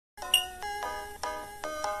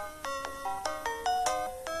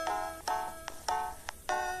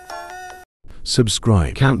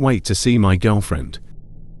Subscribe. Can't wait to see my girlfriend.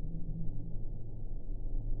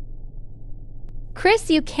 Chris,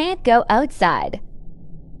 you can't go outside.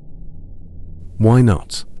 Why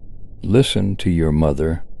not? Listen to your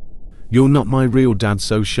mother. You're not my real dad,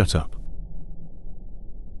 so shut up.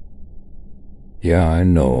 Yeah, I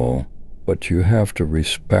know, but you have to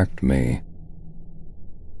respect me.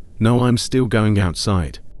 No, I'm still going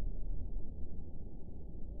outside.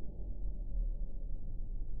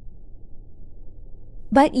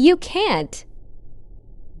 But you can't.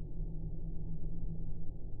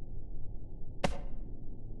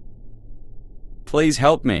 Please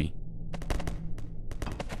help me.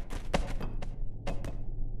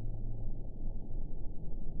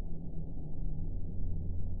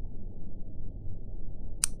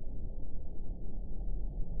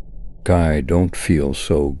 Guy, don't feel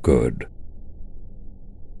so good.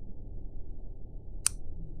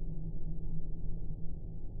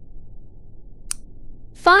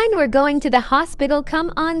 Fine, we're going to the hospital.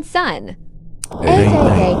 Come on, son. Hey,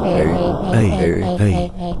 hey,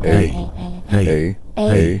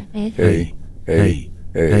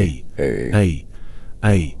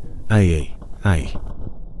 hey.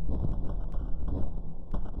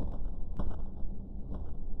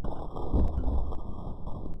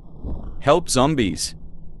 Help zombies.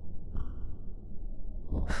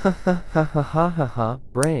 Ha ha ha ha ha ha ha.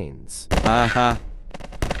 Brains. Haha.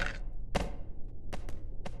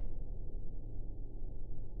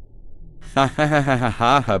 Ha ha ha ha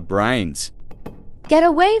ha ha brains. Get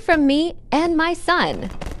away from me and my son.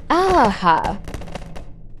 Ah-ha.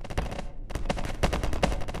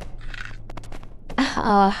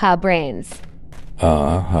 Ah-ha, brains.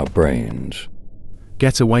 Ah, brains.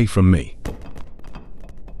 Get away from me.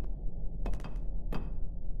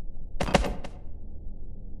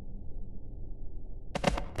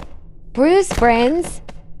 Bruce, brains.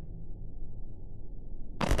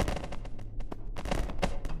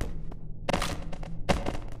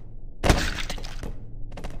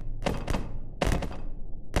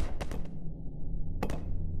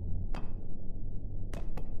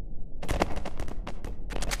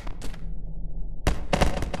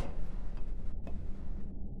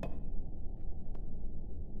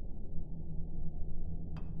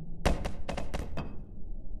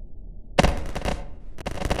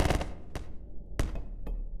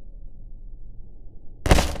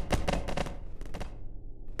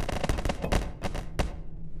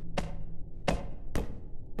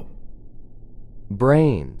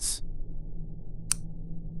 Brains.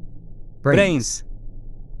 Brains.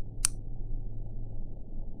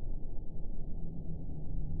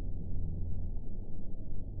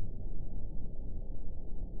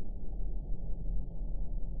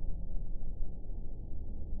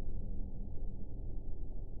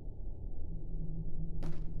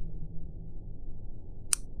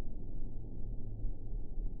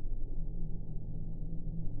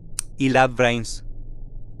 I love brains.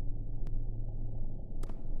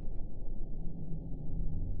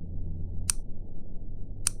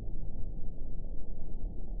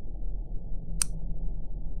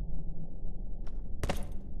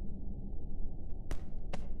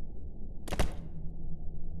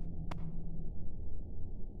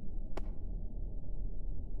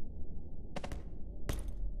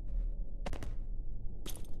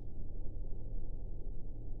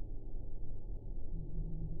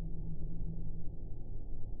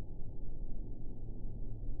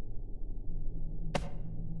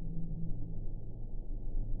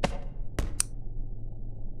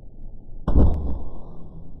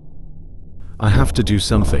 I have to do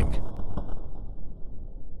something.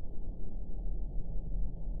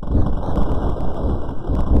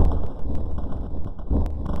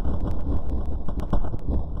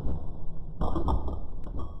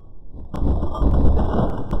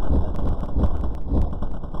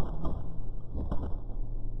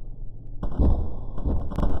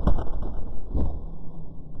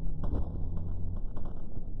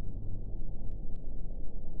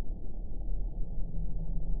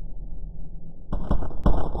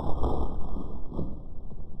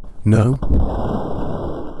 No?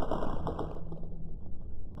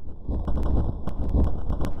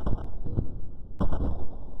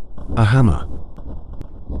 A hammer.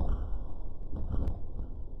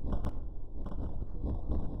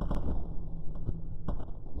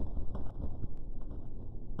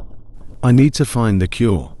 I need to find the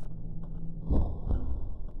cure.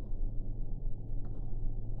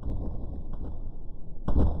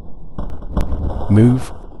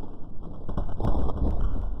 Move.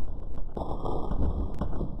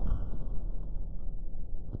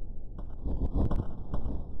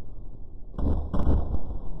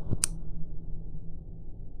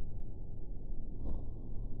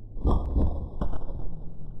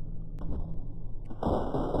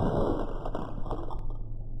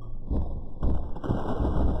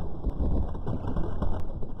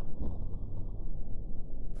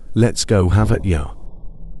 Let's go have it, yo.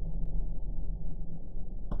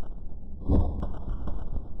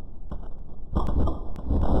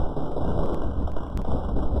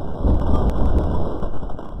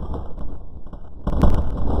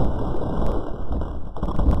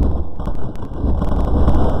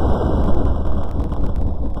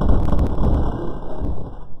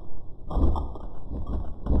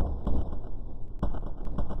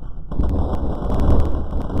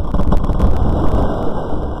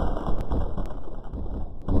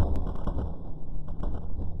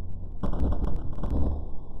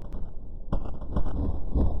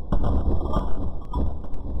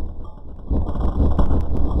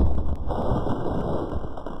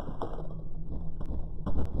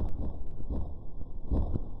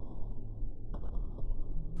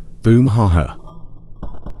 Boom haha.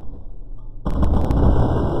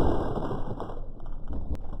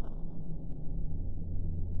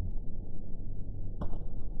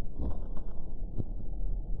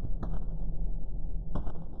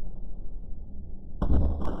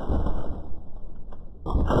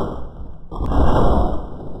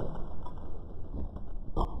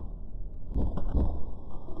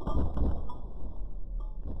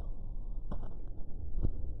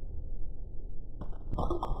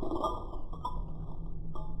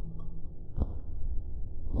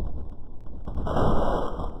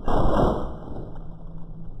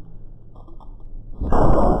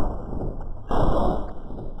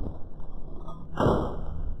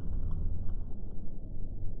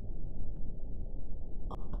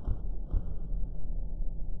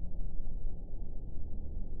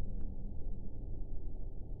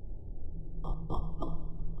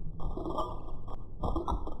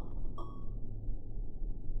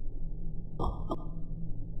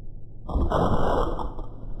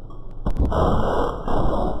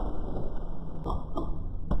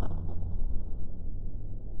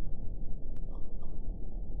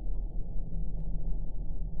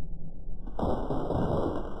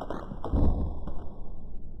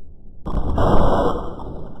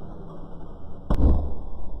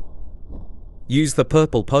 Use the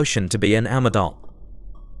purple potion to be an Amadol.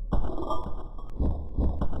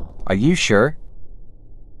 Are you sure?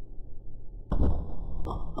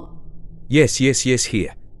 Yes,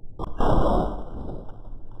 here.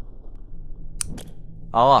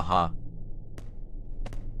 Aha.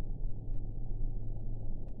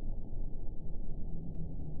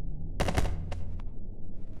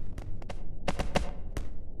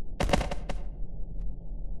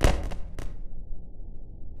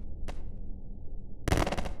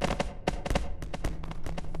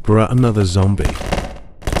 Bruh, another zombie.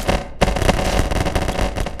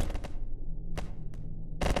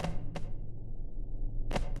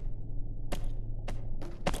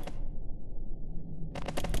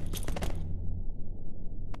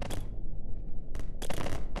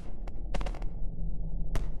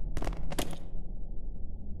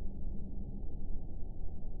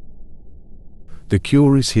 The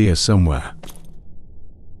cure is here somewhere.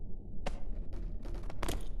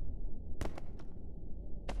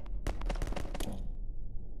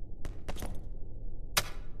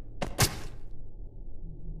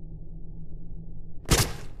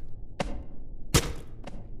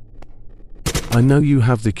 I know you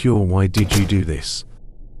have the cure, why did you do this?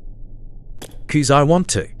 'Cause I want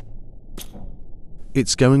to.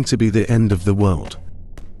 It's going to be the end of the world.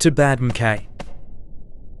 Too bad, MK.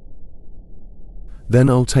 Then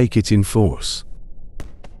I'll take it in force.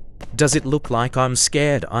 Does it look like I'm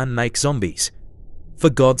scared I make zombies? For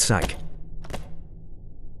God's sake.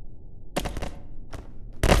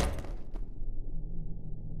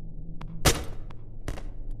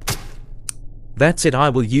 That's it, I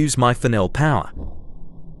will use my Fennel power.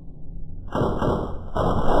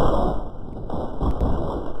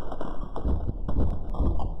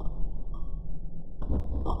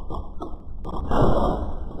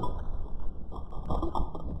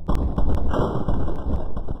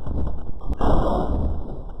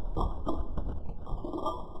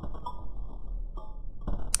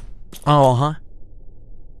 Oh, huh?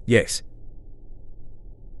 Yes.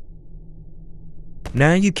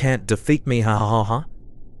 Now you can't defeat me, ha ha ha.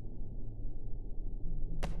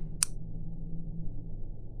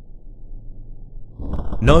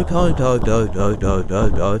 No, no, no, no, no, no, no,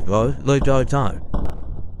 no, no, no, no, no.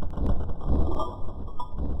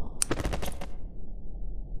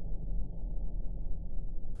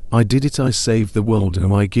 I did it, I saved the world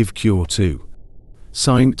and I give cure to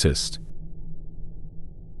scientist.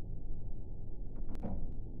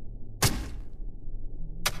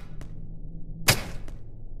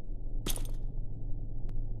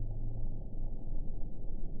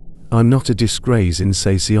 I'm not a disgrace in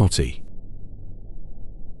Satioti.